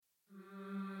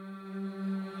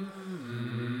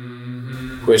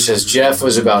Which, as Jeff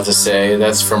was about to say,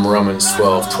 that's from Romans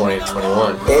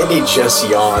 12:20-21. Andy just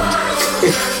yawned.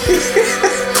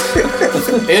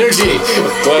 Energy!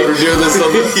 Glad we're doing this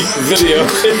on the video.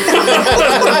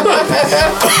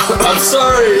 I'm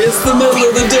sorry, it's the middle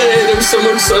of the day. There's so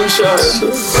much sunshine.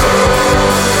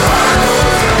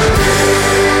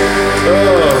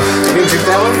 Oh, you gonna drink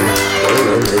that one?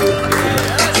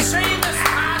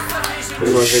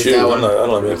 You wanna drink that one? I don't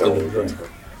have anything to drink.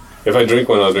 If I drink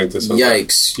one, I'll drink this one.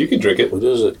 Yikes. You can drink it. What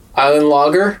is it? Island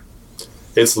Lager?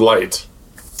 It's light.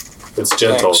 It's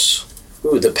gentle. Thanks.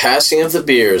 Ooh, the passing of the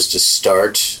beers to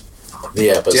start the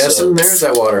episode. Do you have some there? Is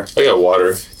that water? I got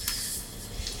water.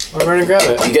 I'm going to grab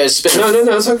it. You guys spent No,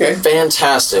 it's okay.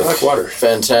 fantastic. I like water.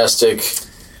 Fantastic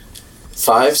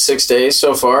 5-6 days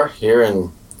so far here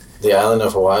in the island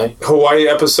of Hawaii. Hawaii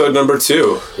episode number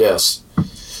 2. Yes.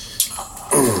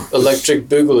 Electric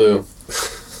Boogaloo.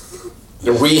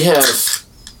 We have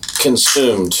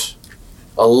consumed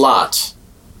a lot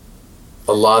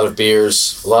of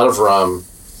beers, a lot of rum,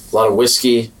 a lot of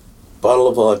whiskey, Bottle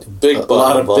of vodka. a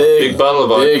lot of Big bottle of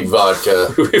vodka. big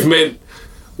vodka.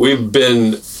 We've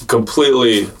been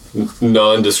completely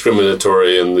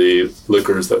non-discriminatory in the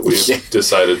liquors that we've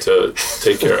decided to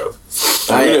take care of.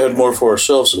 We would have had more for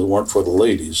ourselves if it weren't for the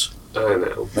ladies. I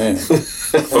know. Man.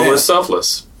 But we're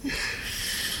selfless.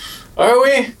 Are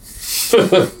we?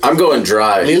 I'm going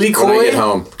dry. Lily When I Koi? get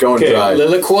home, going Okay. dry.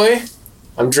 Lilikoi?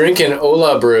 I'm drinking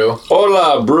Ola Brew.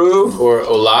 Hola, brew. Or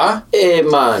Ola? Hey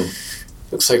man,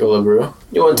 Looks like Ola Brew.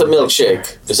 you want a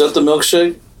milkshake? Is that the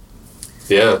milkshake?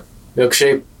 Yeah.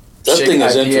 Milkshake. That shake thing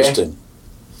is IPA. interesting.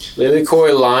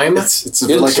 Lilikoi Lime. It's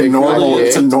like a normal. IPA.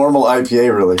 It's a normal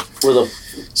IPA, really. With a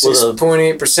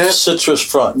 6.8%. citrus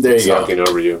front. There you go. Talking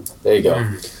over you. There you go.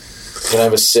 Can I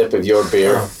have a sip of your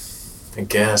beer? I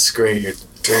guess. Great. Your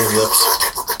dirty lips.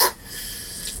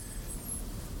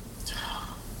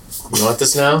 You want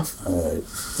this now? All right.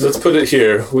 Let's put it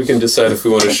here. We can decide if we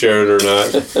want to share it or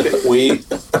not. We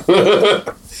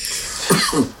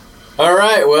All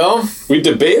right. Well, We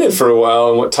debated for a while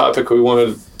on what topic we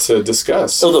wanted to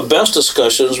discuss. So the best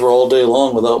discussions were all day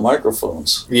long without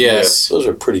microphones. yes. Those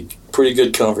are pretty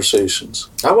good conversations.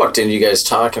 I walked into you guys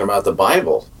talking about the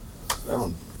Bible. I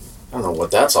don't know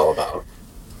what that's all about.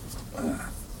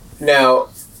 Now,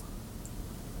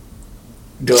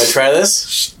 do I try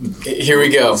this? Here we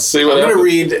go. See what I'm going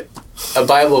to happens. read a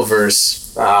Bible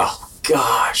verse Oh,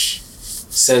 gosh.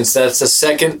 since that's the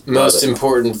second most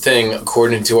important thing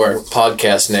according to our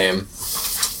podcast name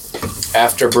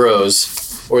after bros.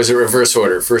 Or is it reverse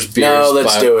order? First beers. No,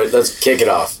 let's Bible. do it. Let's kick it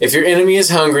off. If your enemy is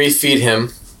hungry, feed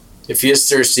him. If he is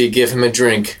thirsty, give him a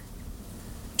drink.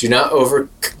 Do not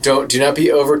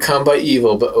be overcome by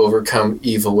evil, but overcome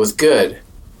evil with good.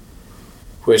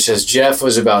 Which, as Jeff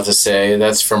was about to say,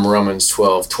 that's from Romans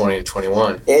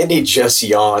 12:20-21. Andy just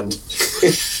yawned.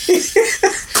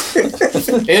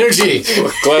 Energy.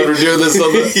 Glad we're doing this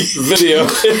on the video.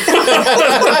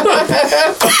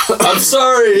 I'm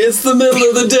sorry, it's the middle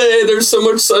of the day. There's so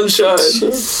much sunshine.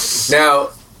 Now,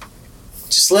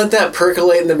 just let that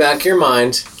percolate in the back of your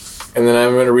mind, and then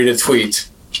I'm going to read a tweet.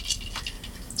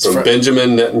 From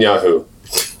Benjamin Netanyahu.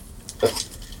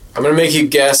 I'm going to make you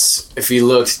guess. If you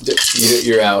looked,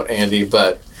 you're out, Andy.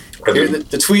 But here,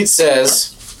 the tweet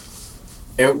says,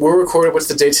 and we're recording, what's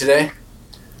the date today?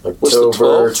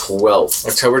 October 12th.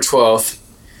 October 12th.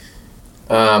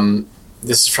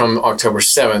 This is from October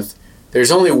 7th.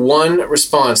 There's only one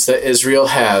response that Israel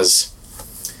has.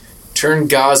 Turn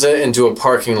Gaza into a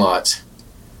parking lot.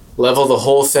 Level the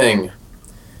whole thing.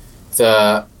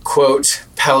 The, quote,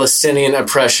 Palestinian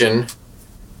oppression.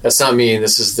 That's not me.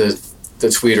 This is the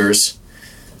tweeters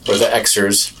or the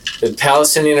Xers. The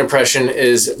Palestinian oppression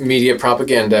is media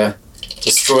propaganda.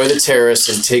 Destroy the terrorists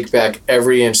and take back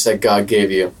every inch that God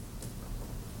gave you.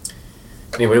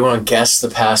 Anybody want to guess the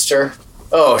pastor?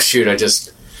 Oh, shoot,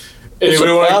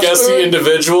 Anybody want to guess the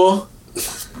individual?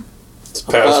 It's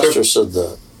The Pastor. pastor said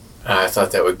that. I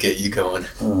thought that would get you going.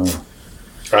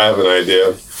 I have an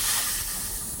idea.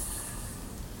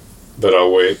 But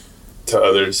I'll wait to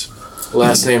others.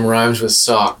 Last name rhymes with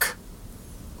sock.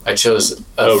 I chose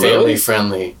a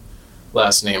family-friendly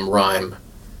last name rhyme.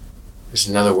 There's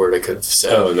another word I could have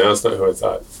said. Oh, now it's not who I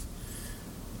thought.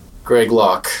 Greg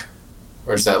Locke.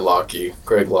 Where's that Lockie?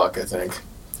 Greg Locke, I think.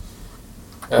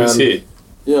 Who's he?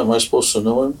 Yeah, am I supposed to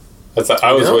know him?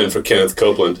 I was No. waiting for Kenneth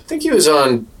Copeland. I think he was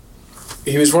one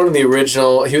of the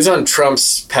original, he was on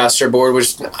Trump's pastor board,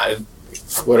 which,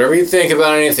 whatever you think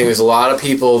about anything, there's a lot of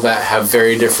people that have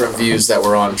very different views that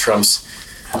were on Trump's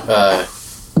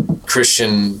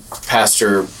Christian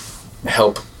pastor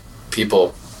help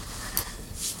people.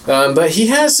 But he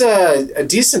has a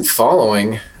decent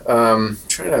following.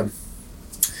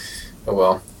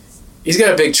 He's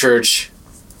got a big church.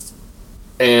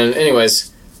 And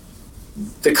anyways,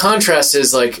 the contrast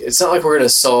is like, it's not like we're going to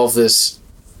solve this,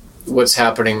 what's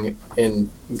happening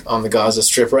on the Gaza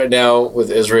Strip right now with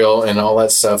Israel and all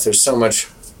that stuff. There's so much.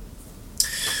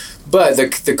 But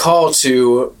the call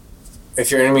to, if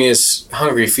your enemy is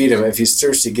hungry, feed him. If he's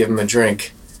thirsty, give him a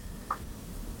drink.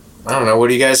 I don't know. What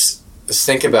do you guys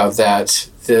think about that?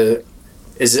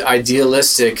 Is it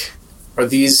idealistic? Are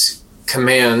these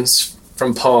commands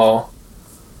from Paul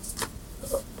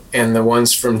and the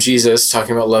ones from Jesus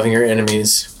talking about loving your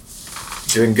enemies,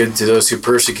 doing good to those who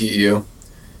persecute you?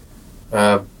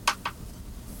 I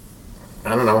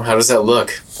don't know. How does that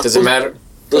look? Does it matter?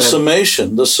 The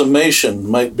summation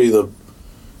might be the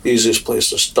easiest place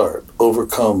to start.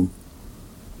 Overcome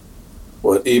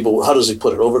what evil, how does he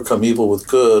put it? Overcome evil with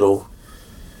good.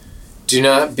 Do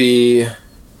not be...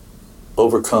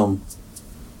 Overcome.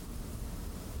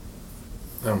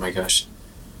 Oh my gosh.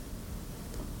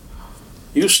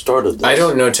 You started this. I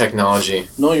don't know technology.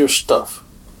 Know your stuff.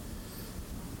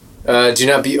 Do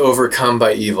not be overcome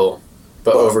by evil,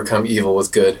 but overcome evil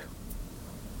with good.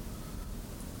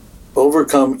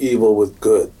 Overcome evil with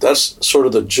good. That's sort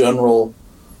of the general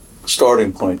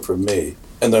starting point for me.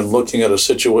 And then looking at a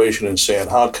situation and saying,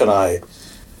 how can I,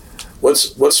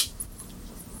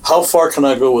 how far can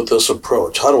I go with this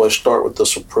approach? How do I start with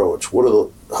this approach?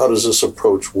 How does this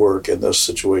approach work in this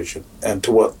situation? And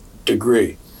to what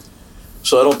degree?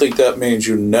 So I don't think that means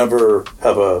you never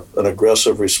have an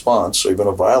aggressive response or even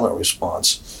a violent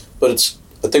response. But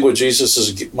I think what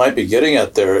Jesus might be getting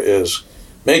at there is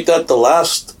make that the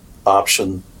last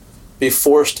option, be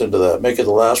forced into that, make it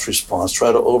the last response,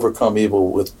 try to overcome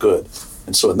evil with good.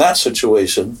 And so in that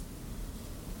situation,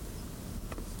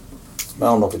 I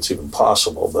don't know if it's even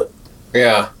possible, but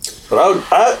yeah. But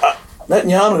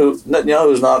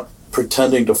Netanyahu is not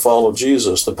pretending to follow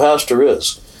Jesus. The pastor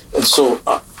is. And so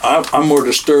I'm more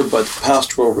disturbed by the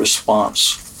pastoral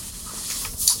response.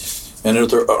 And are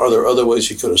there other ways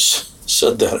he could have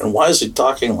said that? And why is he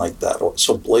talking like that,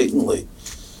 so blatantly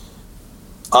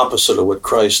opposite of what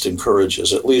Christ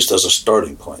encourages, at least as a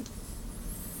starting point?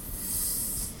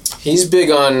 He's big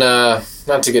on,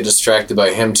 not to get distracted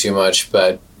by him too much,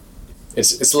 but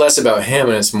it's less about him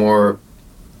and it's more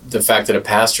the fact that a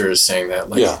pastor is saying that.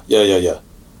 Like, yeah.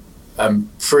 I'm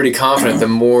pretty confident the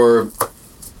more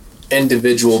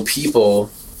individual people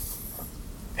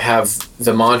have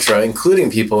the mantra,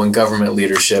 including people in government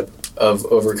leadership, of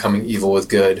overcoming evil with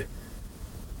good,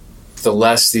 the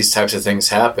less these types of things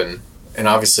happen. And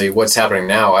obviously what's happening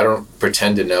now, I don't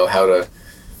pretend to know how to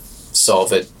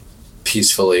solve it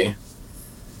peacefully.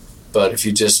 But if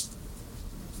you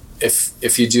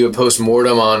do a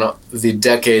post-mortem on the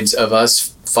decades of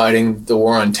us fighting the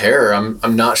war on terror,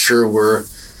 I'm not sure we're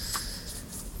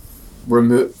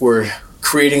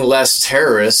creating less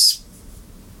terrorists.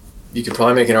 You could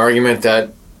probably make an argument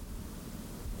that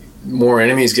more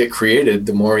enemies get created,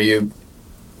 the more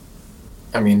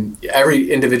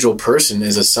every individual person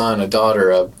is a son, a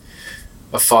daughter,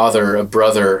 a father, a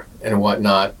brother, and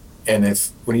whatnot. And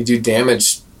when you do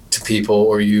damage to people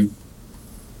or you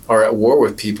are at war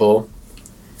with people,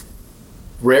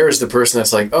 rare is the person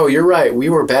that's like, oh, you're right, we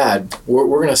were bad. We're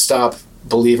going to stop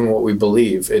believing what we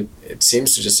believe. It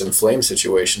seems to just inflame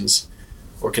situations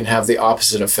or can have the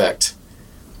opposite effect.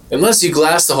 Unless you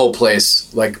glass the whole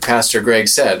place, like Pastor Greg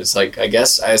said. It's like, I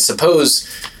suppose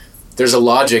there's a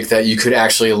logic that you could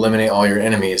actually eliminate all your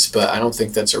enemies, but I don't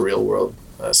think that's a real world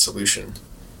solution.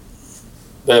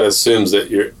 That assumes that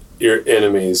your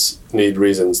enemies need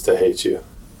reasons to hate you.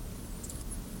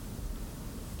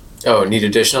 Oh, need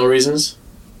additional reasons?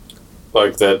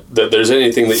 Like that there's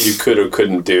anything that you could or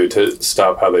couldn't do to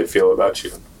stop how they feel about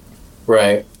you.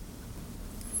 Right.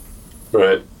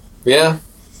 Yeah.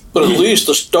 But at least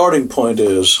the starting point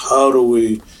is how do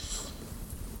we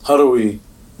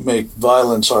make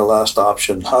violence our last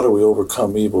option? How do we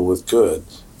overcome evil with good?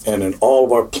 And in all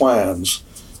of our plans,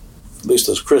 at least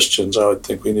as Christians, I would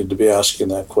think we need to be asking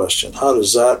that question. How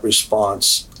does that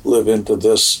response live into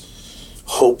this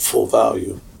hopeful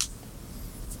value?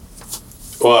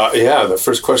 Well, yeah, the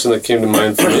first question that came to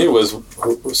mind for me was,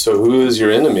 so who is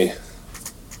your enemy?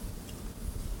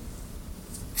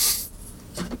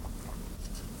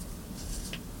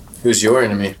 Who's your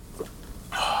enemy?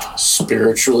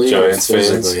 Spiritually, Giants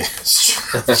physically.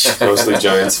 fans. Mostly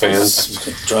Giants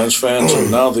fans. Giants fans are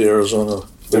now the Arizona.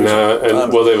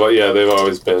 They've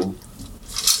always been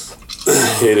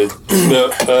hated.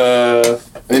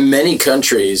 In many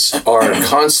countries are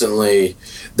constantly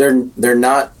they're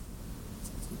not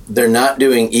they're not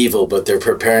doing evil, but they're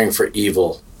preparing for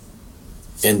evil.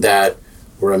 In that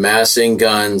we're amassing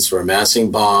guns, we're amassing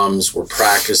bombs, we're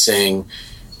practicing,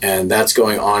 and that's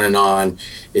going on and on.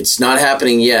 It's not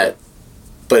happening yet,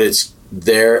 but it's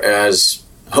there as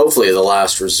hopefully the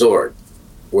last resort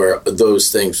where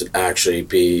those things would actually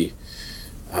be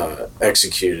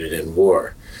executed in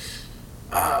war.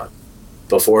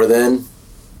 Before then,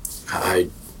 I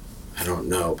don't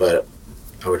know, but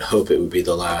I would hope it would be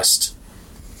the last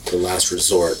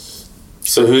resort.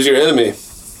 So who's your enemy?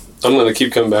 I'm going to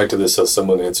keep coming back to this till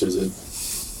someone answers it.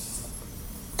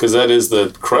 Because that is the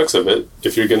crux of it.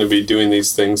 If you're going to be doing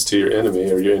these things to your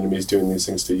enemy, or your enemy's doing these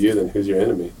things to you, then who's your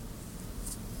enemy?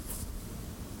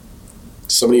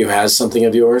 Somebody who has something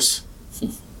of yours?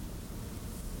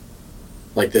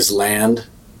 Like this land?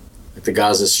 Like the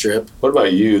Gaza Strip? What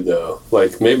about you, though?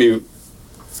 Like, maybe...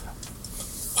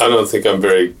 I don't think I'm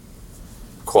very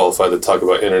qualified to talk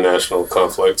about international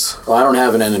conflicts. Well, I don't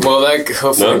have an enemy. Well, that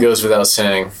hopefully No? goes without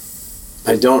saying.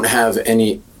 I don't have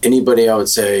anybody I would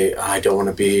say, I don't want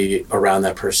to be around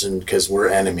that person because we're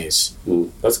enemies.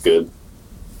 That's good.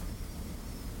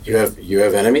 You have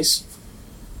enemies?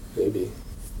 Maybe.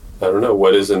 I don't know.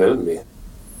 What is an enemy?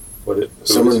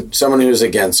 Someone who's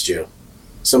against you.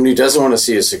 Someone who doesn't want to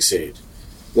see you succeed.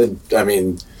 I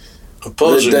mean...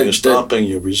 Opposing you, stopping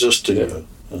you, resisting you.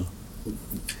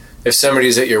 If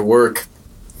somebody's at your work,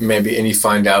 maybe, and you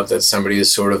find out that somebody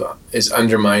is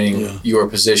undermining your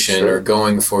position or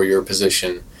going for your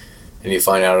position, and you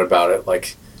find out about it,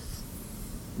 like,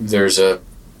 there's a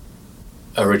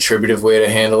retributive way to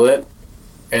handle it.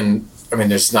 And I mean,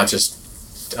 there's not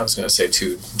just, I was going to say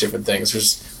two different things.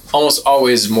 There's almost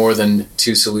always more than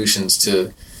two solutions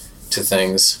to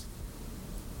things.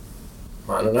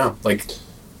 I don't know. Like,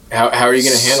 how are you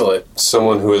going to handle it?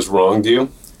 Someone who has wronged you?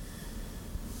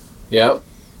 Yep.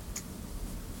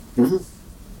 Mm-hmm.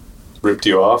 Ripped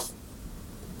you off?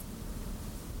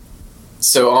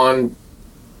 So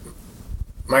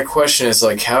my question is,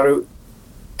 like,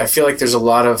 I feel like there's a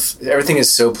lot of, everything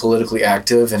is so politically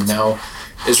active, and now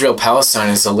Israel-Palestine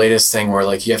is the latest thing where,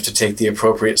 like, you have to take the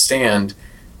appropriate stand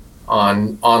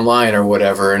online or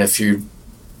whatever, and if you're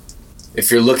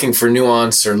looking for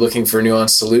nuance or looking for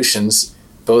nuanced solutions,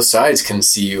 both sides can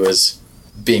see you as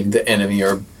being the enemy.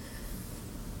 Or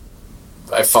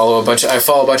I follow a bunch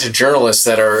of journalists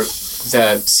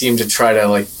that seem to try to,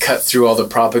 like, cut through all the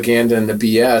propaganda and the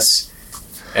BS,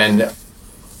 and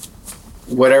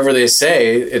whatever they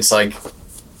say, it's like,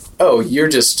 oh, you're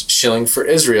just shilling for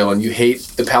Israel and you hate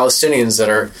the Palestinians that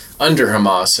are under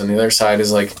Hamas, and the other side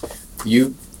is like,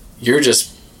 you're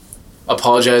just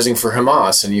apologizing for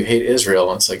Hamas and you hate Israel.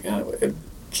 And it's like,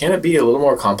 can it be a little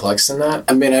more complex than that?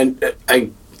 I mean,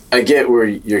 I get where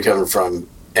you're coming from,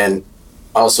 and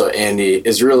also Andy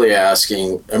is really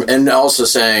asking, and also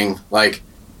saying, like,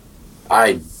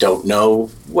 I don't know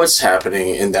what's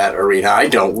happening in that arena.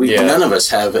 None of us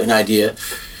have an idea.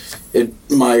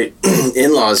 My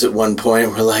in-laws at one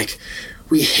point were like,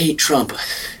 we hate Trump.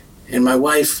 And my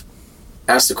wife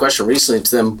asked the question recently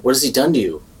to them, what has he done to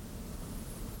you?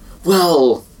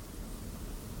 Well,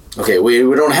 okay, we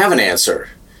don't have an answer.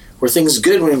 Were things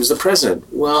good when he was the president?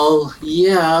 Well,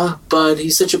 yeah, but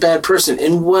he's such a bad person.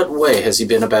 In what way has he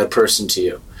been a bad person to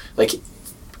you? Like,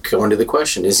 going to the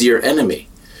question, is he your enemy?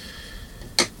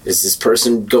 Is this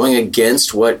person going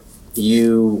against what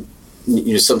you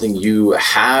something you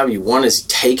have, you want? Is he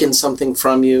taking something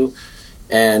from you?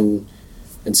 And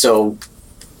so,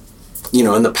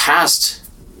 in the past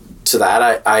to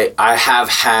that, I have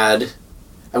had,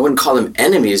 I wouldn't call them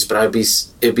enemies, but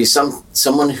it'd be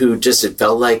someone who just, it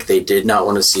felt like they did not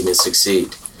want to see me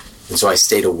succeed. And so I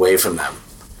stayed away from them.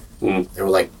 They were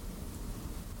like,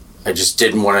 I just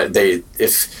didn't want to,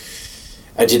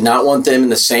 I did not want them in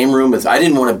the same room I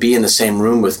didn't want to be in the same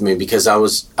room with me, because I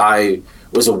was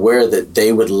aware that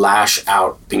they would lash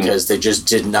out because they just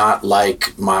did not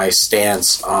like my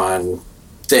stance on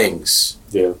things.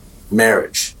 Yeah.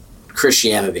 Marriage,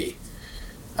 Christianity,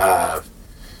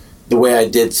 the way I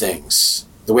did things,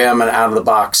 the way I'm an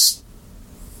out-of-the-box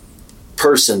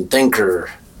person,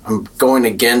 thinker. I'm going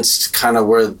against kind of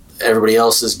where everybody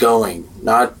else is going,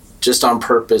 not just on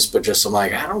purpose, but just I'm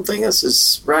like, I don't think this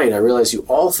is right. I realize you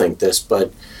all think this,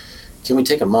 but can we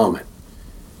take a moment?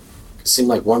 It seemed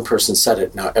like one person said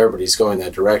it, now everybody's going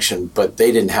that direction, but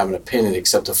they didn't have an opinion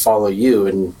except to follow you,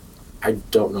 and I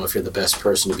don't know if you're the best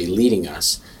person to be leading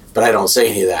us, but I don't say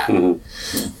any of that.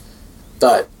 Mm-hmm.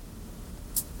 But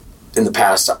in the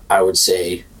past, I would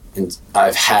say, and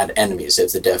I've had enemies,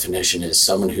 if the definition is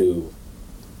someone who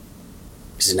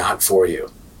is not for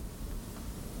you,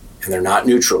 and they're not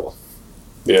neutral.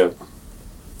 Yeah.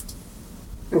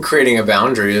 And creating a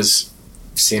boundary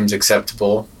seems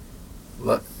acceptable.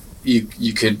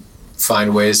 You could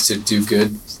find ways to do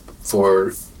good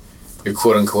for your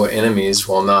quote unquote enemies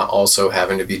while not also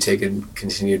having to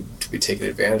continue to be taken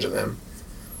advantage of them.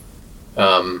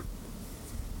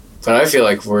 But I feel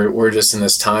like we're just in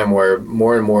this time where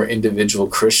more and more individual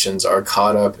Christians are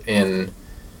caught up in,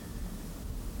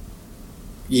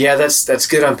 yeah, that's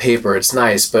good on paper, it's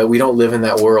nice, but we don't live in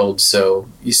that world, so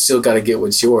you still got to get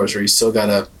what's yours, or you still got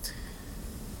to,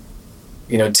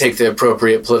 take the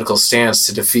appropriate political stance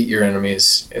to defeat your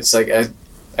enemies. It's like I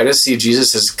just see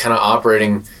Jesus as kind of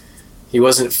operating. He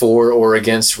wasn't for or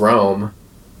against Rome,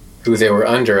 who they were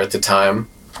under at the time.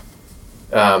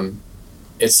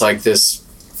 It's like this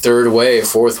third way,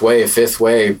 fourth way, fifth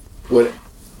way,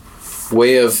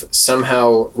 way of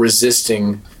somehow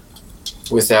resisting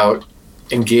without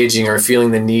engaging or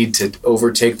feeling the need to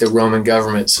overtake the Roman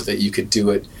government so that you could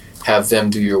have them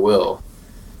do your will.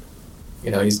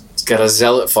 He's got a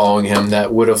zealot following him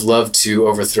that would have loved to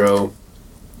overthrow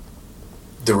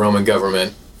the Roman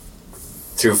government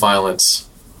through violence.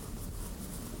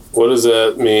 What does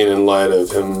that mean in light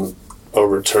of him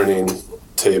overturning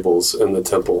tables in the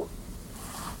temple?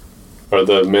 Were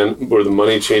the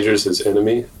money changers his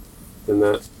enemy in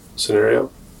that scenario?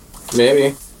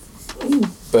 Maybe.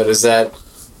 But is that...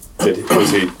 Did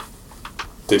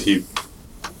he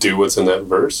do what's in that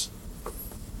verse?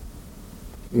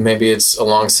 Maybe it's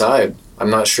alongside. I'm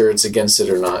not sure it's against it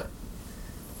or not.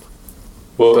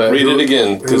 Well, but read it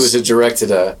again. Who is it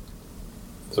directed at?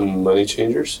 The money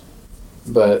changers?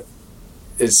 But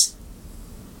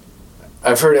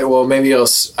I've heard it, well, maybe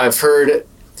I've heard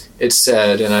it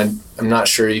said, and I'm not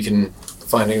sure you can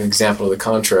find an example of the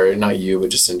contrary, not you,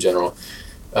 but just in general,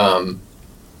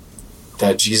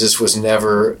 that Jesus was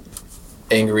never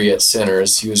angry at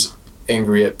sinners. He was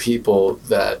angry at people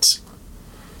that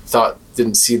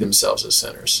didn't see themselves as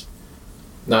sinners.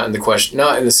 Not in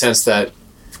the sense that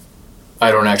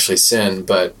I don't actually sin,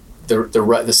 but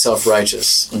the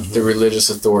self-righteous, the religious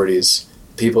authorities,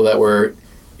 people that were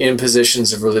in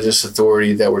positions of religious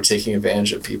authority that were taking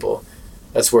advantage of people.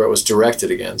 That's where it was directed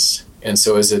against. And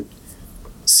so is it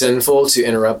sinful to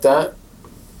interrupt that?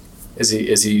 Is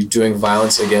he doing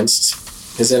violence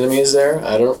against his enemies there?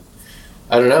 I don't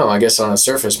know. I guess on the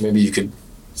surface maybe you could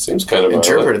seems kind of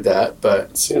interpret it that, but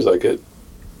it seems like it.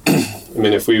 I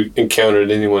mean, if we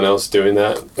encountered anyone else doing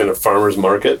that in a farmer's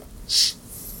market,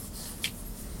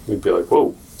 we'd be like,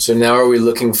 whoa. So now are we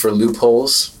looking for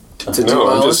loopholes to do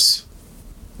violence?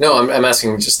 I'm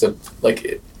asking just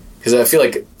because I feel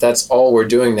like that's all we're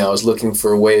doing now is looking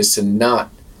for ways to not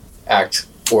act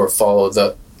or follow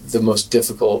the most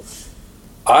difficult.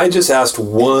 I just asked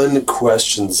one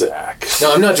question, Zach.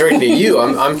 No, I'm not directing at you.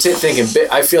 I'm thinking.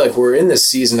 I feel like we're in this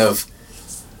season of.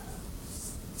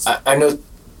 I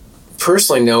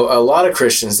personally know a lot of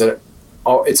Christians that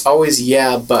it's always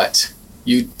yeah, but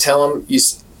you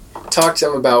talk to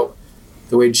them about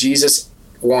the way Jesus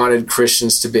wanted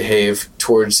Christians to behave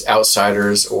towards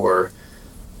outsiders or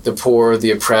the poor, the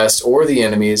oppressed, or the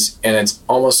enemies, and it's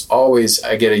almost always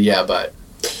I get a yeah, but.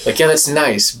 Like, yeah, that's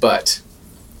nice, but.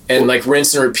 And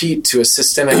rinse and repeat to a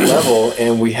systemic level,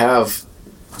 and we have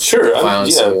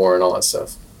violence and war and all that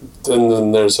stuff. And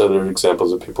then there's other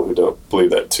examples of people who don't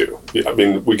believe that too. I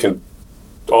mean, we can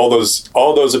all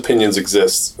those opinions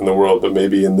exist in the world, but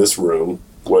maybe in this room,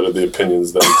 what are the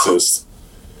opinions that exist?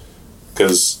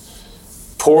 Because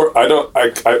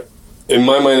in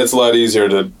my mind, it's a lot easier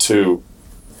to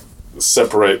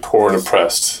separate poor and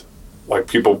oppressed. Like,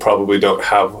 people probably don't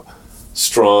have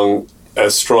strong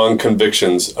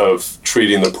convictions of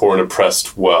treating the poor and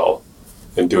oppressed well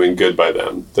and doing good by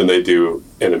them than they do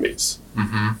enemies.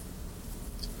 Mm-hmm.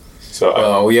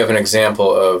 So we have an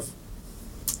example of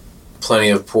plenty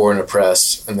of poor and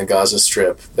oppressed in the Gaza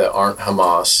Strip that aren't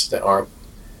Hamas, that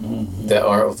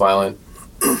aren't violent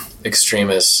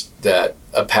extremists, that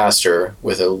a pastor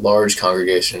with a large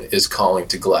congregation is calling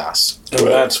to glass. And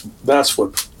that's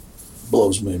what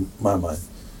blows my mind.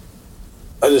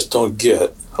 I just don't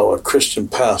get how a Christian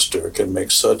pastor can make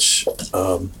such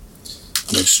an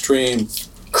extreme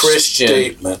Christian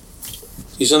statement.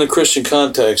 He's in a Christian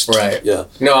context. Right. Yeah.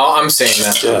 No, I'm saying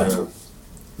that. Yeah.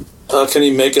 How can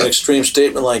he make an extreme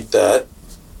statement like that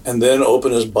and then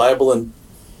open his Bible and,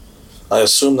 I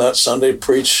assume that Sunday,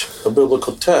 preach a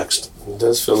biblical text? It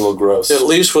does feel a little gross. At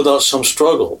least without some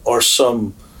struggle or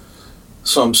some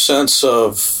sense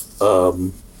of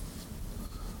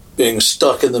being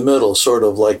stuck in the middle, sort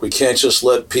of like we can't just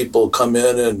let people come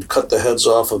in and cut the heads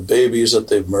off of babies that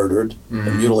they've murdered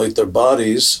and mutilate their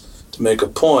bodies to make a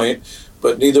point.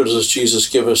 but neither does Jesus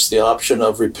give us the option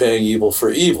of repaying evil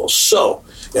for evil. So,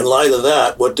 in light of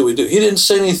that, what do we do? He didn't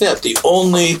say anything. The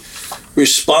only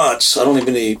response, I don't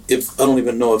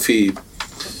even know if he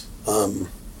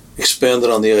expanded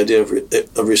on the idea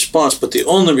of response, but the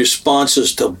only response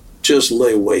is to just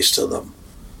lay waste to them.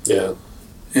 Yeah.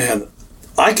 And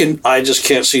I just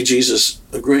can't see Jesus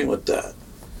agreeing with that.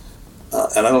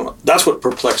 And I don't. That's what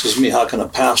perplexes me. How can a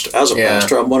pastor,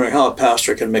 pastor, I'm wondering how a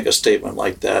pastor can make a statement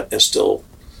like that and still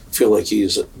feel like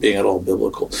he's being at all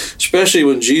biblical, especially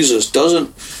when Jesus doesn't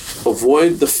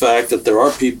avoid the fact that there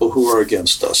are people who are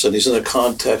against us, and he's in a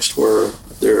context where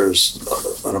there's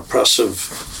an oppressive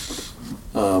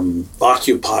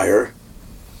occupier,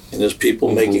 and there's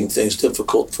people making things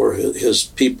difficult for his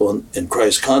people in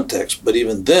Christ's context. But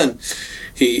even then,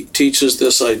 he teaches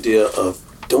this idea of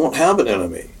don't have an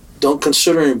enemy. Don't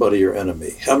consider anybody your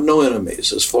enemy. Have no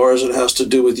enemies. As far as it has to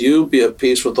do with you, be at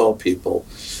peace with all people.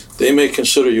 They may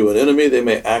consider you an enemy. They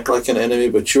may act like an enemy,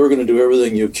 but you're going to do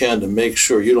everything you can to make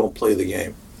sure you don't play the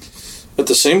game. At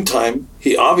the same time,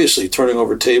 he obviously turning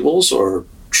over tables or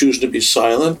choosing to be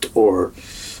silent or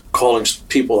calling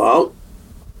people out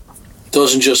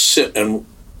doesn't just sit and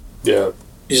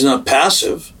he's not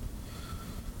passive.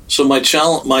 So my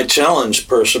challenge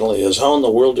personally is how in the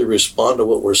world do you respond to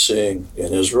what we're seeing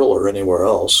in Israel or anywhere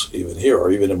else, even here or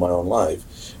even in my own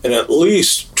life, and at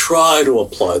least try to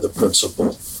apply the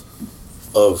principle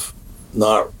of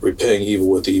not repaying evil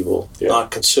with evil, not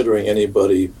considering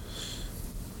anybody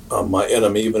my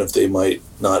enemy, even if they might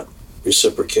not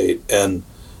reciprocate, and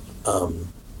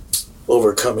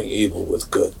overcoming evil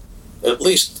with good. At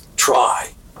least try.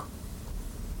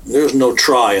 There's no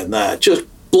try in that. Just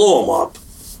blow them up.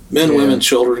 Men, women,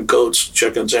 children, goats,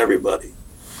 chickens, everybody.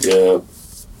 Yeah.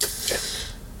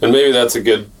 And maybe that's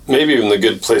maybe even a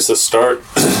good place to start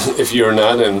if you're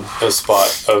not in a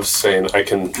spot of saying, I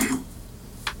can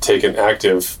take an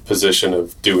active position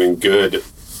of doing good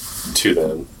to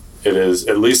them. It is,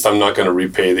 at least I'm not going to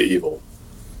repay the evil.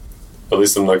 At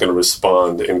least I'm not going to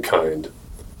respond in kind.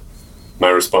 My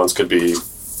response could be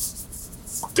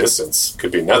distance,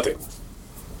 could be nothing.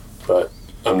 But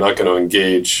I'm not going to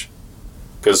engage,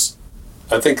 because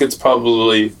I think it's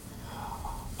probably,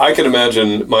 I can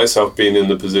imagine myself being in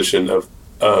the position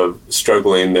of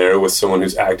struggling there with someone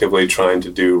who's actively trying to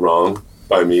do wrong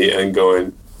by me and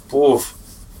going, oof,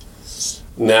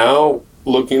 now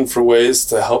looking for ways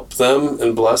to help them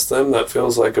and bless them, that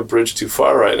feels like a bridge too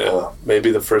far right now.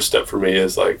 Maybe the first step for me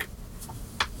is like,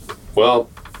 well,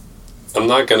 I'm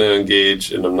not going to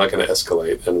engage and I'm not going to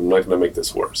escalate and I'm not going to make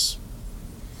this worse.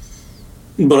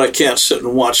 But I can't sit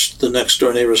and watch the next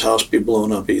door neighbor's house be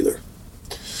blown up either.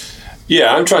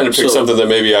 Yeah, I'm trying to pick something that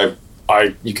maybe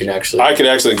I could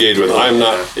actually engage with. I'm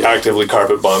not actively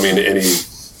carpet bombing any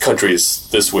countries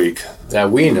this week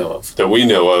that we know of.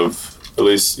 At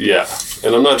least, yeah.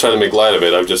 And I'm not trying to make light of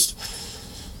it. I've just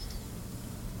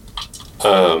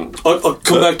I'll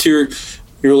come back to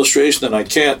your illustration. Then I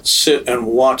can't sit and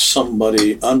watch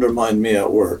somebody undermine me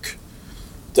at work.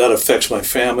 That affects my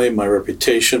family, my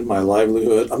reputation, my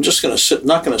livelihood. I'm just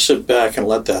not going to sit back and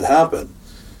let that happen.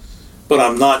 But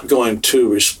I'm not going to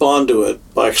respond to it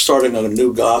by starting a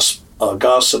new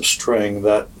gossip string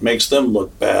that makes them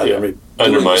look bad and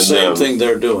doing the same thing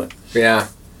they're doing. Yeah.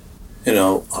 You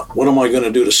know, what am I going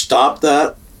to do to stop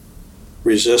that?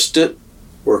 Resist it,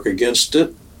 work against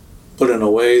it, put in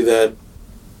a way that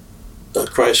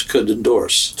Christ could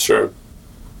endorse. Sure.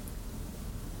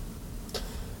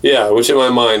 Yeah, which in my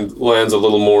mind lands a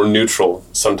little more neutral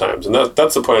sometimes. And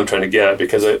that's the point I'm trying to get at,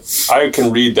 because I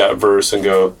can read that verse and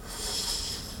go,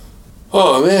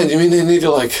 oh man, you mean they need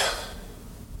to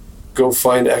go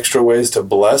find extra ways to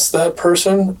bless that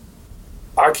person?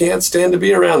 I can't stand to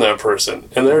be around that person.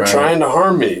 And they're trying to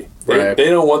harm me. They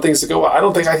don't want things to go well. I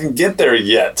don't think I can get there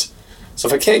yet. So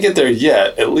if I can't get there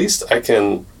yet, at least I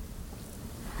can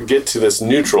get to this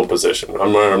neutral position.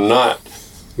 I'm not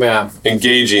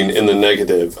engaging in the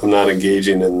negative. I'm not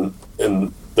engaging in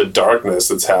the darkness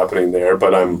that's happening there,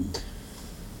 but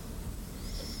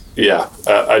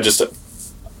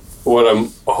what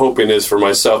I'm hoping is for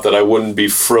myself that I wouldn't be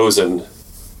frozen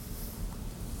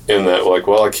in that,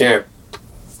 well, I can't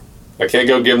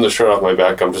go give them the shirt off my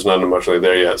back. I'm just not emotionally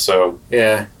there yet, so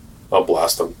I'll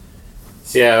blast them.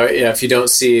 Yeah, if you don't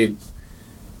see,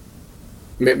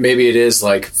 maybe it is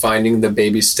like finding the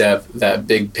baby step, that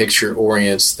big picture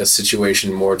orients the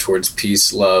situation more towards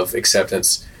peace, love,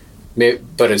 acceptance.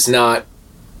 But it's not.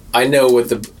 I know what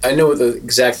the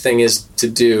exact thing is to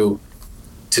do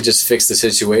to just fix the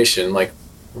situation. Like,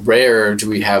 rare do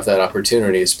we have that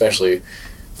opportunity, especially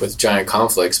with giant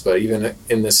conflicts. But even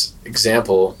in this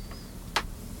example,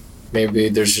 Maybe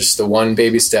there's just the one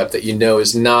baby step that you know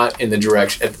is not in the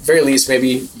direction. At the very least,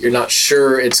 maybe you're not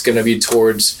sure it's going to be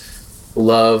towards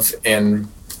love and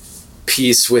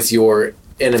peace with your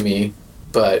enemy,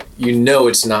 but you know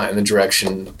it's not in the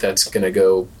direction that's going to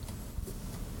go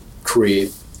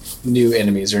create new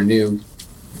enemies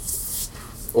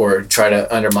or try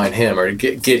to undermine him or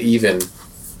get even.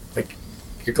 Like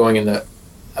you're going in a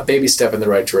baby step in the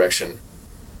right direction.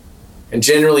 And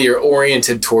generally you're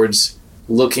oriented towards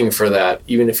looking for that,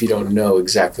 even if you don't know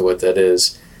exactly what that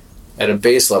is. At a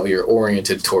base level, you're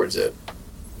oriented towards it.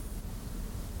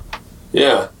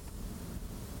 Yeah.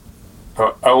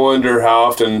 I wonder how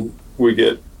often we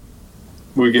get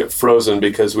frozen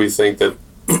because we think that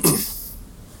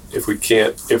if we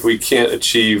can't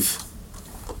achieve,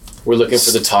 we're looking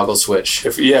for the toggle switch.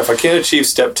 If I can't achieve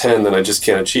step 10, then I just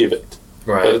can't achieve it.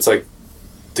 Right. But it's like,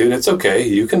 dude, it's okay.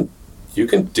 You can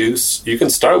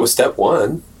start with step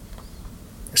 1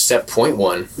 or step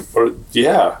 0.1 or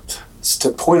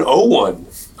step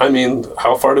 0.01. I mean,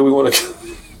 how far do we want to go?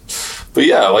 But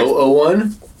yeah, like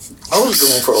 001. I was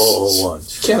going for 001.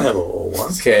 You can't have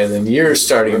 001. Okay, then you're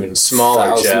starting even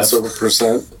smaller, Jeff. Thousands of a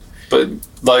percent. But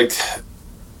like,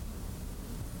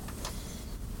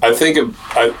 I think I'm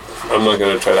not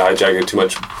going to try to hijack it too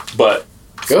much, but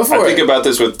go for it. I think about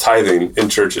this with tithing in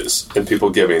churches and people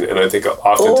giving, and I think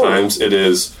oftentimes it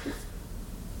is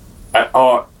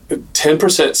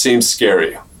 10% seems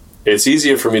scary. It's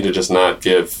easier for me to just not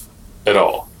give at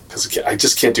all because I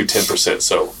just can't do 10%,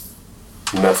 so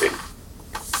nothing.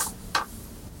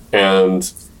 And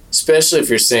especially if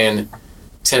you're saying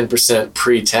 10%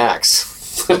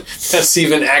 pre-tax, that's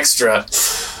even extra.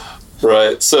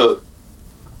 Right. So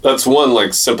that's one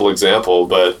like simple example,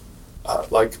 but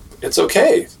like it's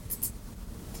okay.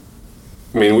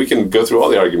 I mean, we can go through all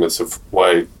the arguments of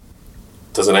why you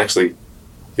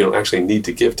don't actually need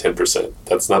to give 10%.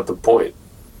 That's not the point.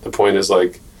 The point is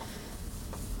like,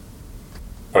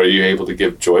 are you able to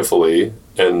give joyfully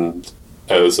and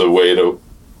as a way to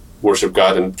worship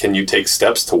God, and can you take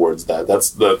steps towards that? That's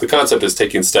the concept is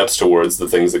taking steps towards the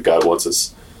things that God wants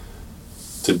us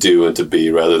to do and to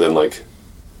be, rather than like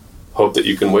hope that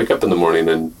you can wake up in the morning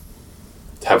and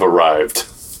have arrived.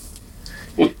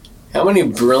 How many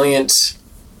brilliant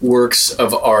works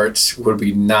of art would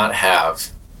we not have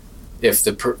if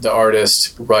the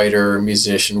artist, writer,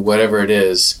 musician, whatever it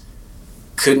is,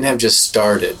 couldn't have just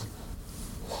started?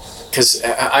 Because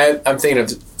I'm thinking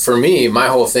of, for me, my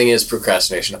whole thing is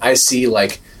procrastination. I see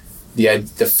like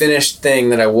the finished thing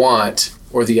that I want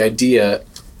or the idea,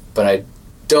 but I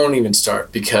don't even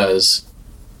start because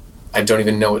I don't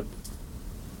even know it.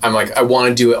 I'm like, I want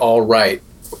to do it all right.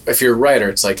 If you're a writer,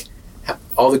 it's like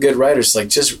all the good writers, like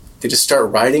they just start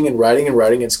writing and writing and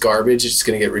writing. It's garbage. It's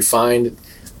going to get refined.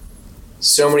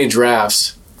 So many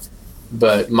drafts,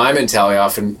 but my mentality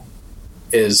often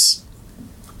is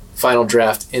final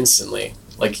draft instantly.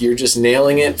 Like you're just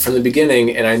nailing it from the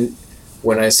beginning, and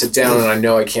when I sit down and I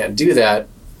know I can't do that,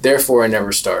 therefore I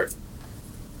never start.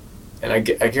 And I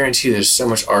guarantee you there's so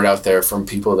much art out there from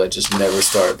people that just never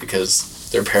start because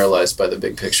they're paralyzed by the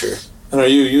big picture. And are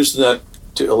you using that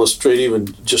to illustrate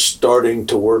even just starting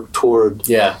to work toward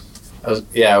kind of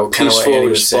what Andy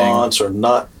was response saying.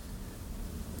 Or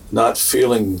not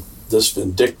feeling this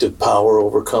vindictive power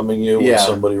overcoming you when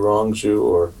somebody wrongs you,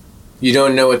 or you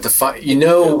don't know what at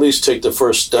least take the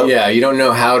first step. Yeah, you don't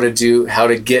know how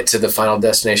to get to the final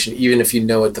destination, even if you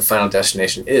know what the final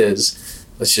destination is.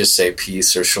 Let's just say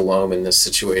peace or shalom in this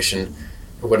situation,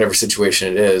 or whatever situation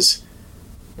it is.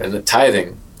 And the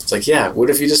tithing, it's like, what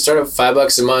if you just start at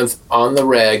 $5 a month on the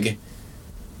reg,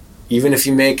 even if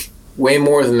you make way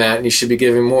more than that and you should be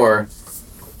giving more,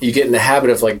 you get in the habit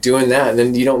of like doing that, and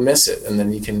then you don't miss it, and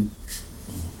then you can.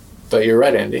 But you're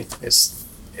right, Andy. It's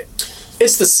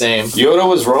the same. Yoda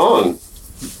was wrong.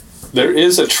 There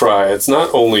is a try. It's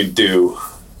not only do.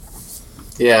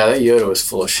 Yeah, that Yoda was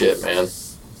full of shit, man.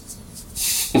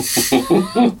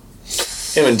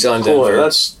 Him and John Denver. Boy,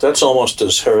 that's almost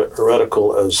as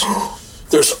heretical as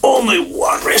there's only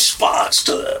one response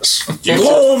to this.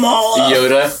 Blow them all up.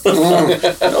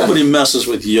 Yoda. Nobody messes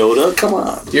with Yoda. Come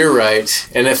on. You're right.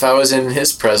 And if I was in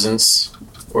his presence,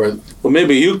 well,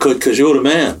 maybe you could because you're the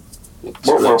man. like,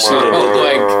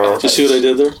 did you see what I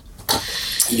did there?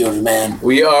 You're the man.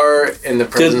 We are in the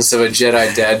presence of a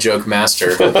Jedi dad joke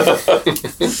master.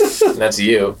 That's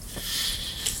you.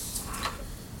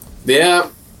 Yeah,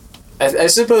 I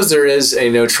suppose there is a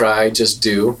no try, just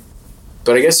do.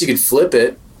 But I guess you could flip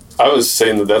it. I was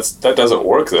saying that doesn't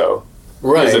work though.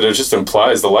 Right. Because it just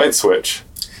implies the light switch.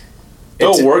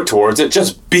 Don't work towards it,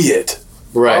 just be it.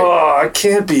 Right. Oh, I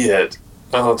can't be it.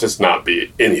 I'll just not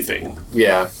be anything.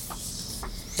 Yeah.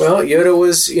 Well, Yoda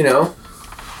was,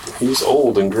 He's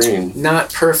old and green.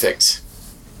 not perfect.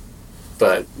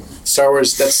 But Star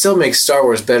Wars, that still makes Star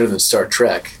Wars better than Star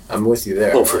Trek. I'm with you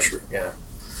there. Oh, for sure. Yeah.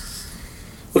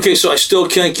 Okay, so I still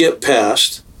can't get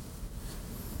past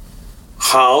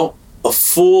how a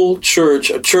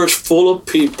church full of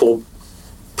people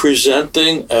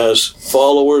presenting as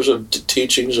followers of the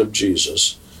teachings of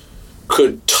Jesus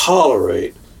could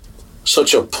tolerate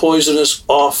such a poisonous,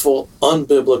 awful,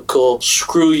 unbiblical,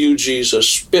 screw you, Jesus,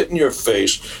 spit in your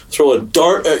face, throw a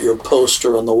dart at your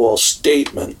poster on the wall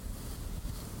statement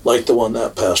like the one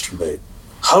that pastor made.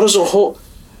 How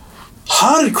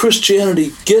did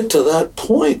Christianity get to that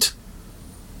point?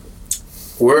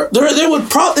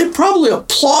 They probably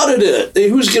applauded it.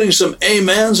 He was getting some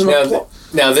amens and applause.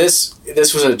 Now this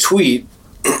was a tweet.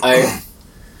 I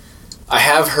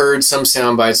have heard some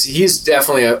sound bites. He's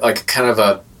definitely a kind of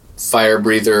a fire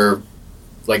breather,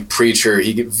 like preacher.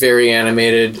 He get very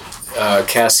animated,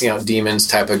 casting out demons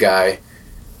type of guy.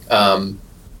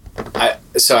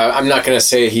 So I'm not going to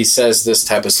say he says this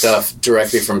type of stuff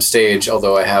directly from stage,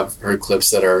 although I have heard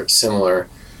clips that are similar.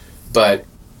 But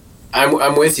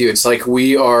I'm with you. It's like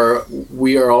we are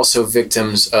also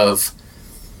victims of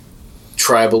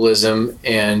tribalism,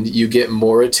 and you get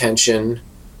more attention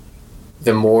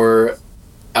the more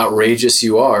outrageous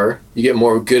you are. You get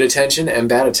more good attention and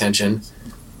bad attention,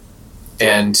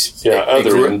 and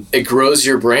it grows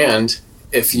your brand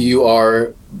if you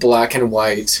are black and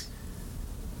white,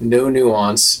 no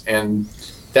nuance, and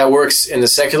that works in the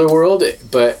secular world.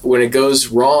 But when it goes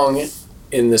wrong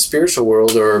in the spiritual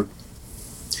world, or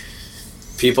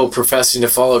people professing to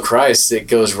follow Christ, it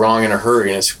goes wrong in a hurry,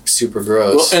 and it's super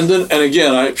gross. Well, and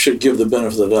again, I should give the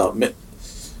benefit of the doubt.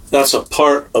 That's a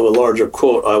part of a larger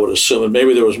quote, I would assume, and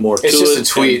maybe there was more to it. It's just a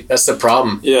tweet. That's the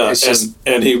problem. Yeah,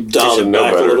 and he dialed it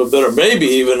back a little bit, or maybe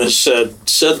even has said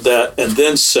that and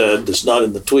then said, it's not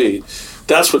in the tweet.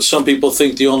 That's what some people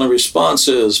think the only response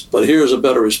is, but here's a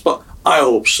better response. I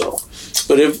hope so.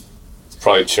 But if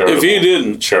he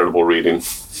didn't, charitable reading.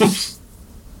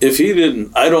 If he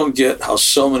didn't, I don't get how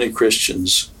so many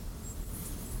Christians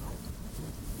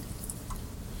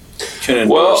can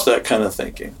endorse that kind of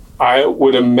thinking. I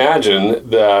would imagine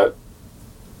that,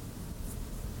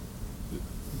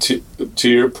 to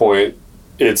your point,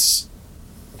 it's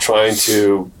trying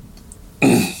to...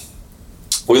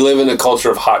 We live in a culture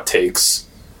of hot takes.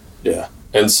 Yeah.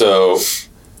 And so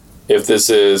if this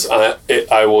is...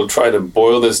 I will try to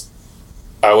boil this...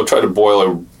 I will try to boil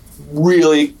a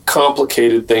really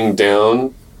complicated thing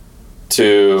down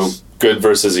to good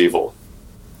versus evil.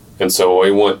 And so I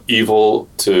want evil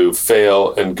to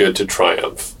fail and good to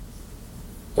triumph.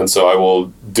 And so I will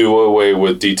do away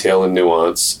with detail and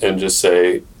nuance and just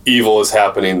say evil is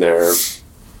happening there.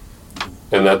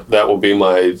 And that will be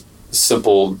my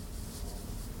simple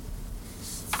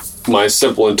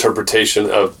interpretation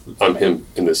of I'm him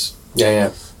in this.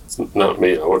 Yeah. It's not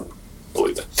me. I wouldn't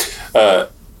believe that.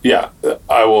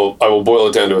 I will boil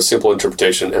it down to a simple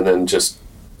interpretation and then just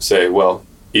say, well,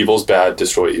 evil's bad,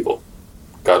 destroy evil.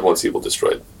 God wants evil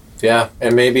destroyed. Yeah,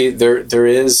 and maybe there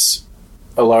is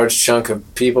a large chunk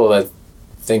of people that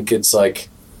think it's like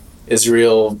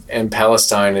Israel and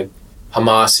Palestine, and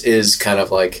Hamas is kind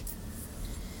of like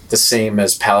the same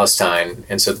as Palestine,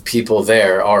 and so the people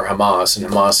there are Hamas, and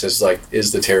Hamas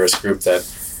is the terrorist group that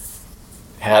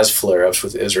has flare-ups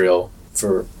with Israel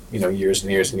for years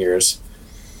and years and years.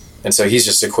 And so he's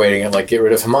just equating it like get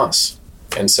rid of Hamas.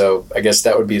 And so I guess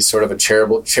that would be sort of a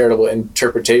charitable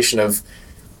interpretation of,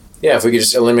 if we could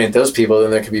just eliminate those people,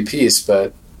 then there could be peace.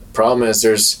 But the problem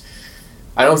is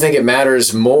I don't think it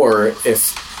matters more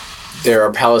if there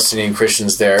are Palestinian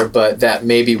Christians there, but that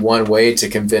may be one way to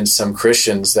convince some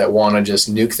Christians that want to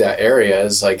just nuke that area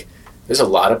is like, there's a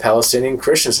lot of Palestinian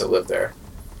Christians that live there.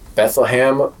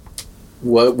 Bethlehem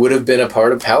would have been a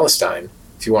part of Palestine,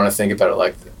 if you want to think about it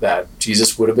like that.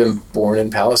 Jesus would have been born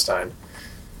in Palestine.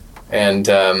 And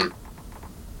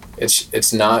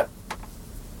it's not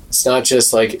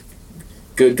just like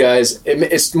good guys.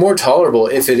 It's more tolerable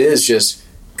if it is just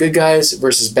good guys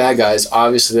versus bad guys.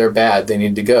 Obviously they're bad, they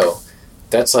need to go.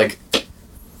 That's like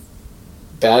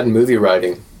bad movie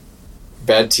writing,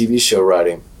 bad TV show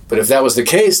writing. But if that was the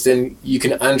case, then you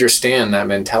can understand that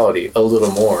mentality a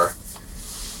little more.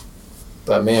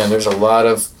 But man, there's a lot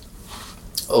of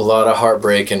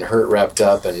heartbreak and hurt wrapped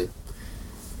up, and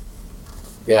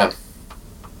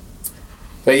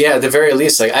but at the very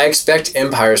least, like, I expect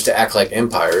empires to act like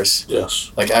empires.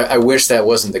 Yes. Like, I wish that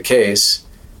wasn't the case.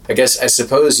 I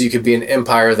suppose you could be an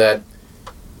empire that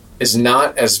is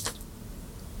not as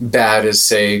bad as,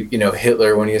 say,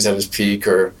 Hitler when he was at his peak,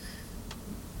 or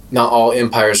not all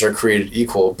empires are created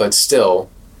equal, but still,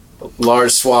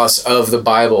 large swaths of the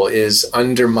Bible is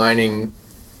undermining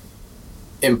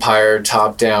empire,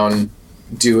 top down,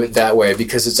 do it that way,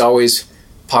 because it's always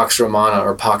Pax Romana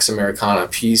or Pax Americana,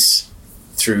 peace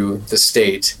through the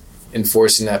state,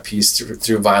 enforcing that peace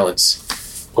through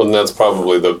violence. Well, and that's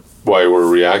probably why we're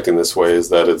reacting this way, is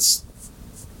that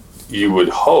you would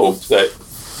hope that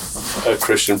a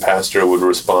Christian pastor would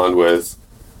respond with,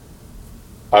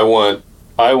 I want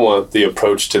the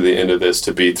approach to the end of this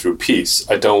to be through peace.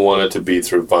 I don't want it to be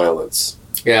through violence.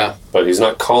 Yeah. But he's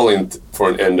not calling for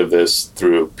an end of this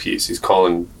through peace. He's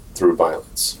calling through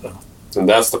violence. Yeah. And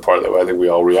that's the part that I think we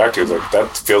all react to. Like,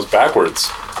 that feels backwards.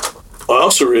 I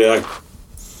also react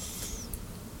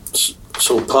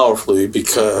so powerfully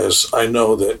because I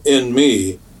know that in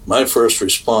me, my first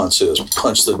response is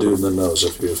punch the dude in the nose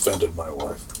if you offended my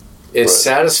wife. It's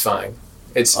satisfying.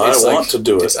 It's I like, want to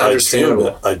do it. It's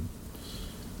understandable. I do it.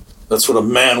 That's what a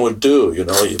man would do, you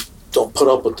know. You don't put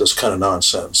up with this kind of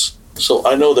nonsense. So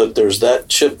I know that there's that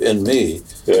chip in me,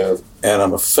 and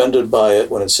I'm offended by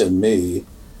it when it's in me,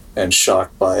 and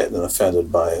shocked by it, and then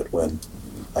offended by it when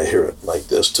I hear it like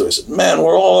this too. I said, man,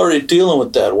 we're already dealing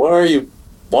with that. Why are you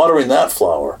watering that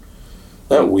flower,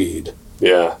 that weed?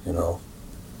 Yeah. You know?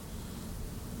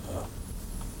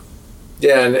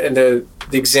 Yeah, and the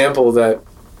example that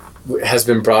has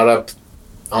been brought up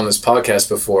on this podcast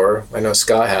before, I know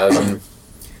Scott has, and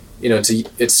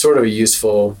it's sort of a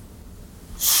useful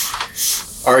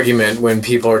argument when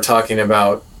people are talking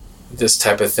about this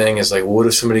type of thing. Is like, well, what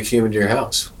if somebody came into your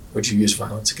house? Would you use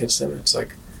violence against them? It's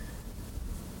like,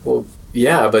 well,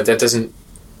 yeah, but that doesn't,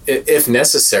 if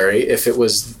necessary, if it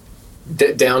was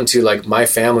down to like my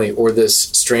family or this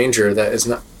stranger that is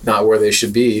not where they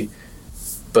should be,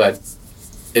 but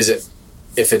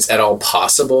if it's at all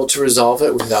possible to resolve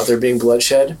it without there being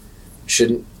bloodshed,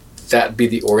 shouldn't that be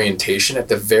the orientation at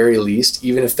the very least?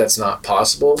 Even if that's not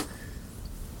possible,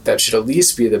 that should at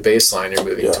least be the baseline you're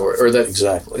moving toward. Or that,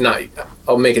 exactly.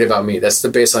 I'll make it about me. That's the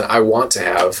baseline I want to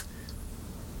have.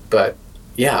 But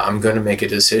yeah, I'm going to make a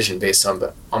decision based on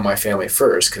my family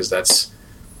first, because that's...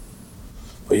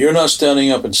 But you're not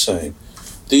standing up and saying,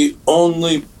 the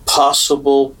only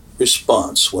possible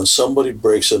response when somebody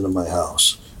breaks into my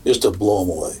house is to blow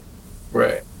them away.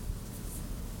 Right.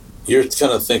 You're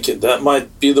kind of thinking that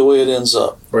might be the way it ends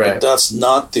up. Right. But that's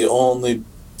not the only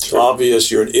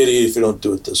obvious. You're an idiot if you don't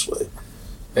do it this way.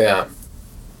 Yeah.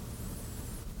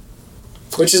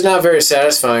 Which is not very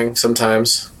satisfying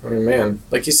sometimes. I mean, man,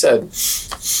 like you said,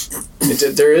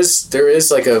 there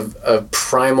is like a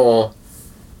primal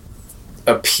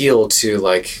appeal to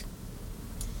like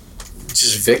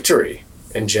just victory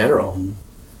in general. Mm-hmm.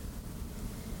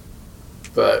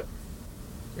 But,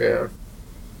 yeah.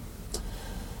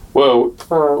 Well,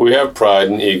 we have pride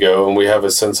and ego, and we have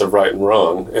a sense of right and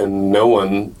wrong, and no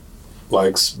one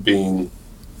likes being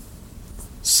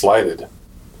slighted.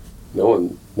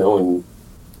 No one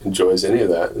enjoys any of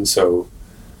that, and so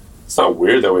it's not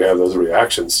weird that we have those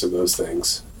reactions to those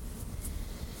things.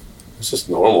 It's just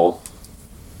normal.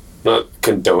 I'm not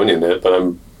condoning it, but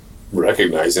I'm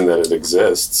recognizing that it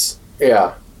exists.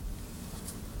 Yeah.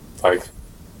 Like,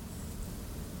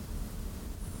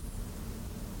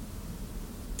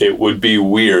 it would be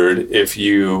weird if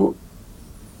you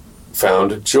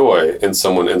found joy in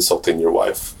someone insulting your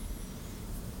wife.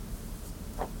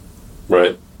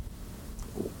 Right?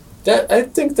 I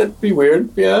think that'd be weird,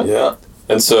 yeah. Yeah.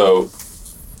 And so...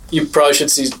 You probably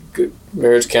should see good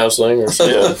marriage counseling or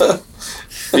something.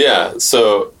 Yeah,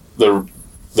 so the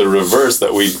reverse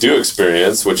that we do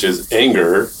experience, which is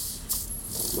anger,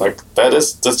 like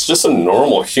that's just a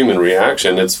normal human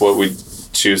reaction. It's what we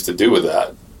choose to do with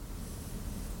that.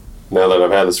 Now that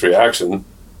I've had this reaction,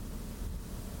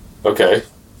 okay,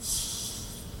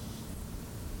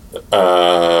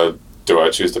 do I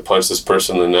choose to punch this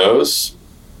person in the nose?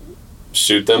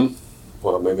 Shoot them?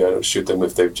 Well, maybe I don't shoot them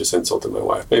if they've just insulted my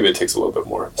wife. Maybe it takes a little bit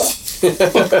more.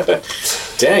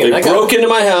 Dang, they broke into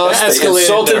my house, they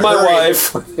insulted my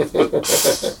wife.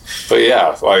 But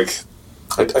yeah, like...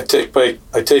 I take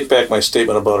back my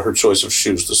statement about her choice of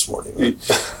shoes this morning.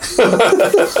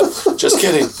 Just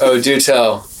kidding. Oh, do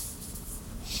tell.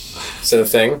 Is that a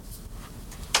thing?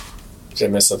 Did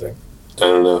I miss something? I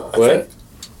don't know. What? I think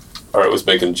Art was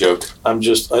making a joke. I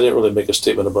didn't really make a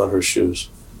statement about her shoes.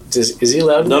 Is he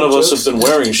allowed to None of jokes? us have been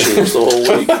wearing shoes the whole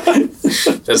week.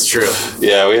 That's true.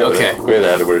 Yeah, we haven't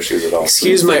had to wear shoes at all.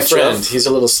 Excuse my friend. Jeff? He's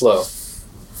a little slow.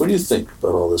 What do you think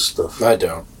about all this stuff? I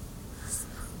don't.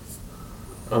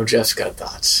 Oh, Jeff's got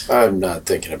thoughts. I'm not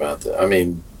thinking about that. I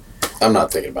mean, I'm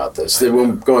not thinking about this.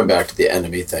 Going back to the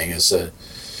enemy thing,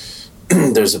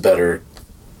 there's a better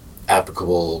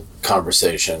applicable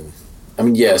conversation I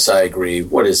mean, yes, I agree.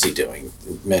 What is he doing?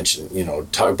 Mention,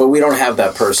 talk, but we don't have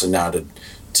that person now to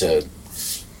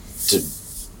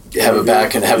have it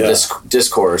back and have this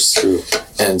discourse. True.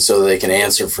 And so they can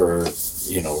answer for,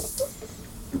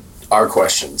 our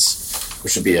questions,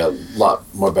 which would be a lot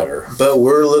more better. But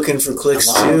we're looking for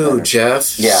clicks too,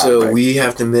 Jeff. Yeah, so right. we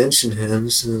have to mention him.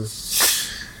 So.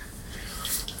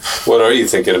 What are you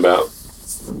thinking about?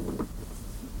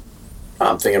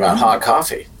 I'm thinking about hot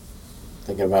coffee.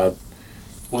 Thinking about...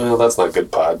 Well, that's not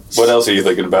good pod. What else are you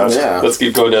thinking about? Yeah. Let's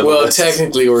keep going down the Well, list.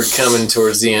 technically, we're coming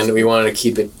towards the end. We wanted to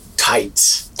keep it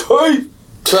tight.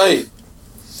 Tight.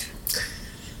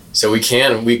 So we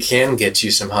can get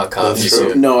you some hot coffee That's true.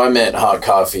 soon. No, I meant hot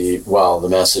coffee while the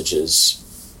message is...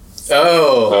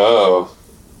 Oh, Oh.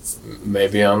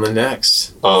 maybe on the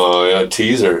next. Oh, yeah,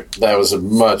 teaser. That was a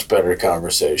much better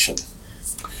conversation.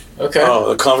 Okay.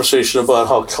 A conversation about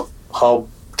how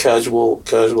casual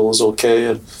is okay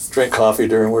and drink coffee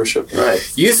during worship. Right.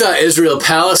 You thought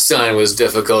Israel-Palestine was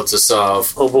difficult to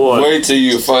solve. Oh boy. Wait till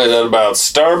you find out about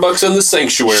Starbucks in the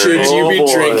sanctuary. Should you Oh, be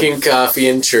boy. drinking coffee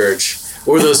in church?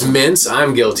 Or those mints?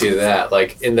 I'm guilty of that.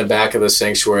 Like in the back of the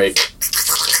sanctuary,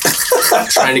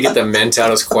 trying to get the mint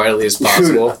out as quietly as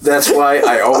possible. That's why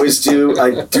I always do.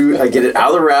 I get it out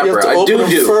of the wrapper. You have to I open them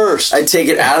do. first. I take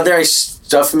it out of there. I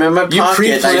stuff them in my pocket.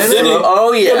 pre-plan I it? throw-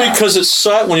 Oh yeah. Because it's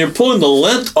silent. When you're pulling the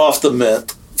lint off the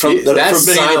mint from being in That's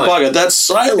your silent. pocket, that's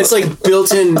silent. It's like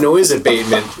built-in noise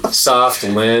abatement. Soft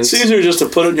lint. It's easier just to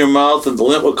put it in your mouth and the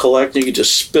lint will collect and you can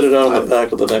just spit it out on the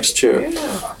back of the next chair.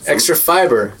 Yeah. Extra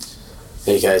fiber.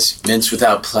 Hey guys, mints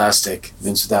without plastic.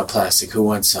 Mints without plastic. Who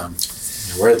wants some?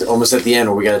 We're almost at the end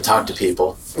where we got to talk to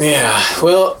people. Yeah.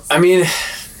 Well, I mean,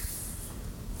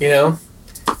 Yeah.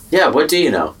 What do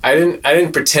you know? I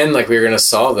didn't pretend like we were going to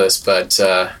solve this, but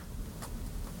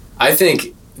I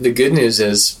think the good news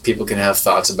is people can have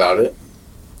thoughts about it,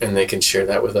 and they can share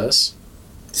that with us.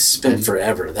 This has been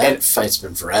forever. That fight's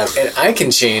been forever. And I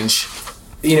can change.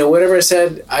 Whatever I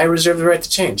said, I reserve the right to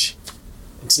change.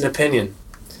 It's an opinion.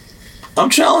 I'm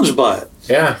challenged by it.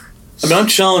 Yeah. I mean, I'm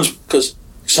challenged because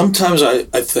sometimes I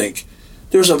think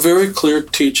there's a very clear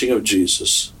teaching of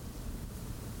Jesus.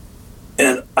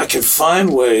 And I can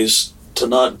find ways to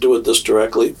not do it this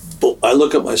directly, but I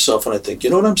look at myself and I think, you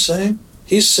know what I'm saying?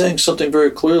 He's saying something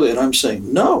very clearly, and I'm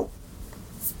saying, no,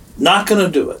 not going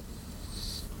to do it.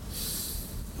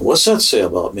 What's that say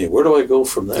about me? Where do I go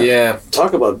from there? Yeah.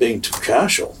 Talk about being too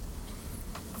casual.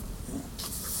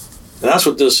 And that's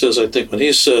what this is, I think, when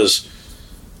he says,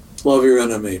 love your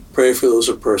enemy, pray for those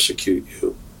who persecute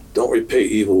you. Don't repay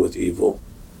evil with evil.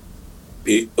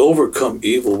 Overcome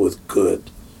evil with good.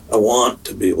 I want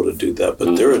to be able to do that,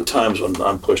 but there are times when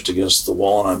I'm pushed against the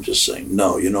wall and I'm just saying,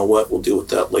 no, you know what? We'll deal with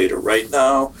that later. Right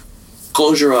now,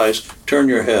 close your eyes, turn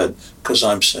your head, because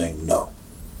I'm saying no.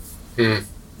 I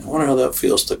wonder how that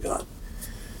feels to God.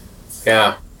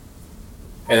 Yeah.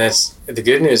 And that's the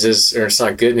good news is, or it's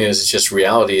not good news, it's just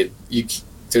reality.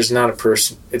 There's not a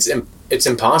person, it's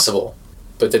impossible,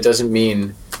 but that doesn't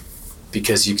mean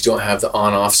because you don't have the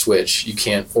on-off switch, you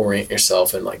can't orient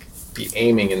yourself and like be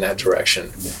aiming in that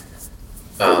direction.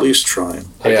 At least trying.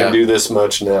 I can do this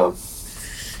much now.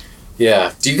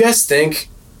 Yeah. Do you guys think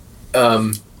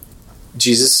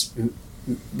Jesus,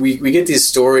 we get these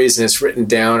stories and it's written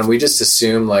down and we just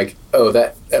assume like, oh,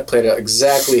 that played out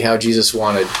exactly how Jesus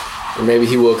wanted. Or maybe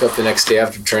he woke up the next day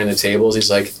after turning the tables. He's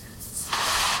like,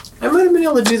 I might have been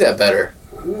able to do that better.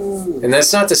 And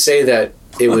that's not to say that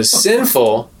it was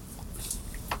sinful,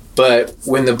 but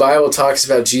when the Bible talks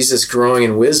about Jesus growing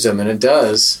in wisdom, and it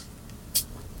does,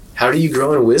 how do you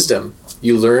grow in wisdom?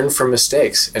 You learn from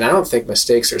mistakes. And I don't think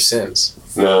mistakes are sins.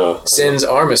 No. Sins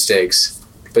are mistakes,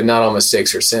 but not all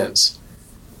mistakes are sins.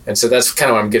 And so that's kind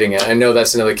of what I'm getting at. I know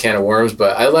that's another can of worms,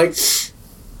 but I like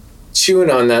chewing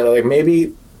on that. Like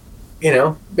maybe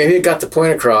it got the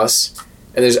point across,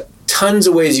 and there's tons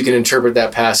of ways you can interpret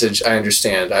that passage. I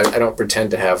understand. I don't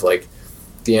pretend to have like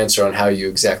the answer on how you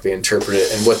exactly interpret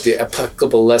it and what the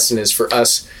applicable lesson is for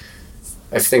us.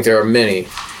 I think there are many.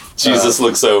 Jesus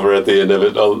looks over at the end of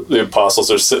it. All the apostles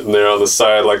are sitting there on the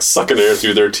side, like sucking air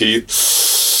through their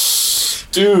teeth.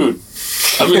 Dude,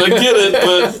 I mean, I get it,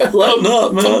 but Lighten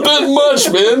up, man. a bit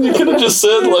much, man. You could have just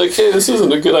said, like, hey, this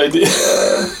isn't a good idea.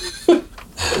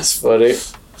 That's funny.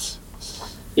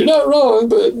 You're not wrong,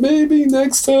 but maybe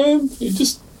next time you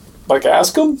just, like,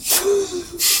 ask them.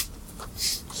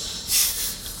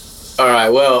 All right.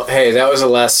 Well, hey, that was the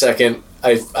last second.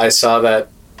 I saw that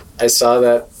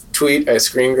tweet. I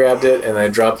screen grabbed it and I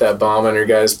dropped that bomb on your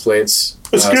guys' plates.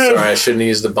 That's good. Sorry, I shouldn't have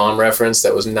used the bomb reference.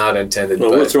 That was not intended. No,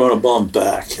 but we're throwing a bomb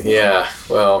back. yeah.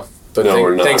 Well, but No,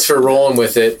 we're not. thanks for rolling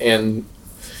with it. And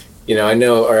I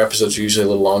know our episodes are usually a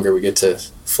little longer. We get to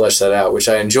flesh that out, which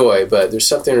I enjoy, but there's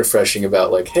something refreshing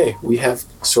about like, hey, we have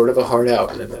sort of a heart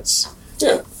out, and then that's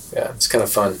it's kind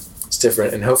of fun. It's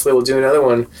different, and hopefully we'll do another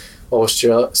one while we're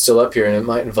still up here, and it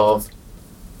might involve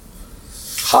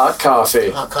hot coffee.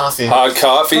 hot coffee. Hot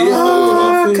coffee.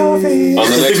 Hot coffee. On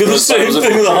the next Think of the same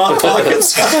thing with the Hot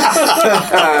Pockets.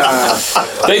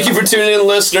 Thank you for tuning in,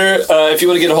 listener. If you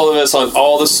want to get a hold of us on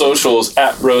all the socials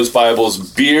at Rose Bibles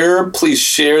Beer, please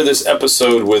share this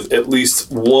episode with at least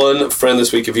one friend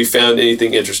this week if you found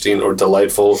anything interesting or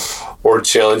delightful or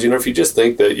challenging, or if you just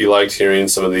think that you liked hearing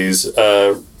some of these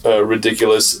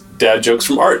ridiculous dad jokes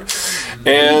from Art.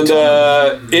 And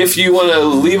if you want to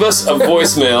leave us a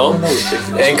voicemail,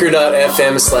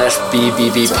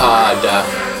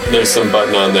 anchor.fm/bbbpod. there's some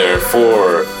button on there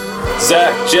for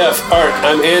Zach, Jeff, Art.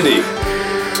 I'm Andy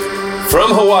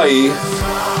from Hawaii.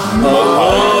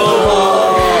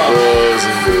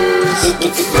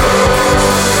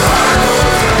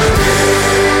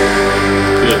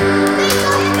 Good.